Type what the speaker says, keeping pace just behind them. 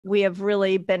we have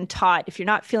really been taught, if you're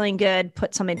not feeling good,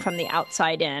 put something from the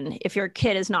outside in. If your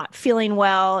kid is not feeling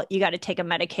well, you got to take a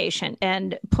medication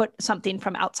and put something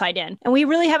from outside in. And we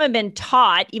really haven't been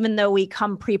taught, even though we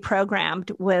come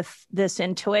pre-programmed with this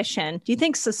intuition. Do you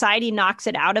think society knocks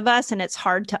it out of us and it's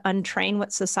hard to untrain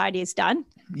what society has done?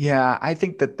 Yeah, I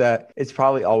think that it's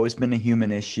probably always been a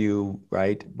human issue,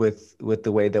 right? With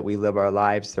the way that we live our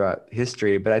lives throughout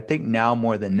history. But I think now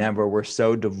more than ever, we're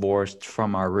so divorced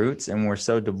from our roots and we're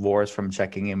so divorced from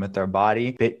checking in with our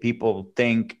body that people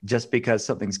think just because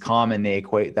something's common, they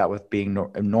equate that with being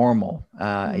normal.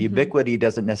 Ubiquity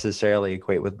doesn't necessarily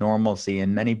equate with normalcy.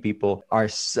 And many people are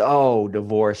so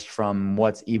divorced from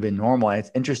what's even normal. And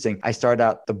it's interesting. I started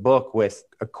out the book with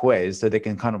a quiz so they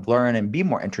can kind of learn and be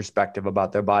more introspective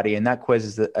about their body. And that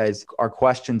quiz are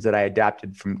questions that I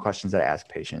adapted from questions that I ask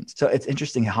patients. So it's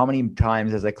interesting how many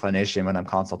times as a clinician when I'm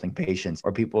consulting patients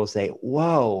or people will say,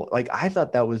 whoa, like I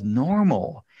thought that was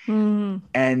normal.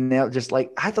 And they'll just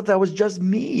like, I thought that was just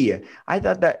me. I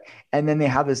thought that, and then they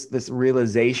have this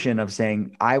realization of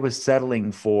saying, I was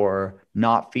settling for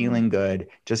not feeling good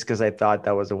just because I thought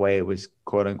that was the way it was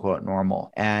quote unquote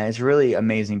normal. And it's really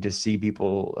amazing to see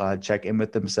people check in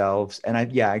with themselves. And I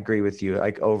agree with you.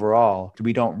 Like overall,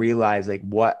 we don't realize like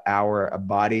what our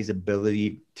body's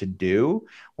ability to do,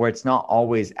 where it's not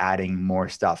always adding more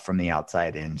stuff from the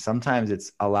outside in. Sometimes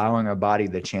it's allowing our body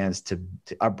the chance to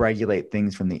upregulate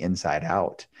things from the inside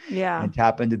out. Yeah. And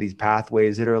tap into these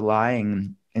pathways that are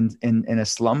lying in a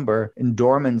slumber, in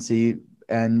dormancy,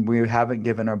 and we haven't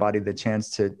given our body the chance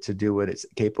to do what it's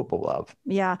capable of.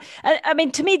 Yeah. I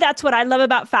mean, to me, that's what I love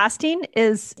about fasting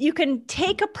is you can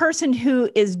take a person who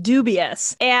is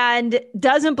dubious and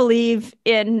doesn't believe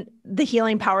in the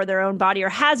healing power of their own body or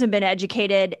hasn't been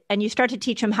educated, and you start to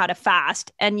teach them how to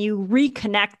fast and you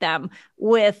reconnect them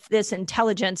with this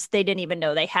intelligence they didn't even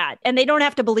know they had. And they don't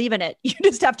have to believe in it. You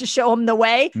just have to show them the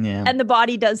way and the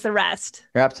body does the rest.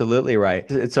 You're absolutely right.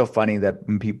 It's so funny that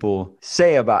when people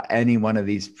say about any one of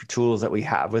these tools that we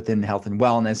have within health and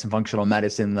wellness and functional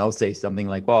medicine, they'll say something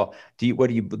like, well, do you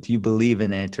believe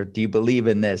in it? Or do you believe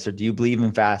in this? Or do you believe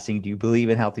in fasting? Do you believe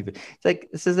in healthy food? It's like,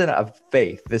 this isn't a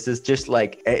faith. This is just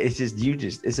like, it's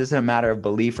just a matter of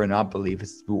belief or not belief.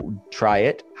 It's try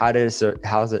it. How does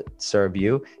it serve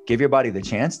you? Give your body the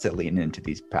chance to lean into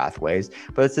these pathways.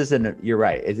 But this isn't, you're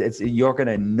right. You're going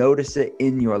to notice it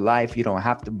in your life. You don't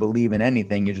have to believe in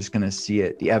anything. You're just going to see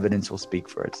it. The evidence will speak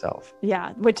for itself.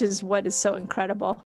 Yeah, which is what is so incredible.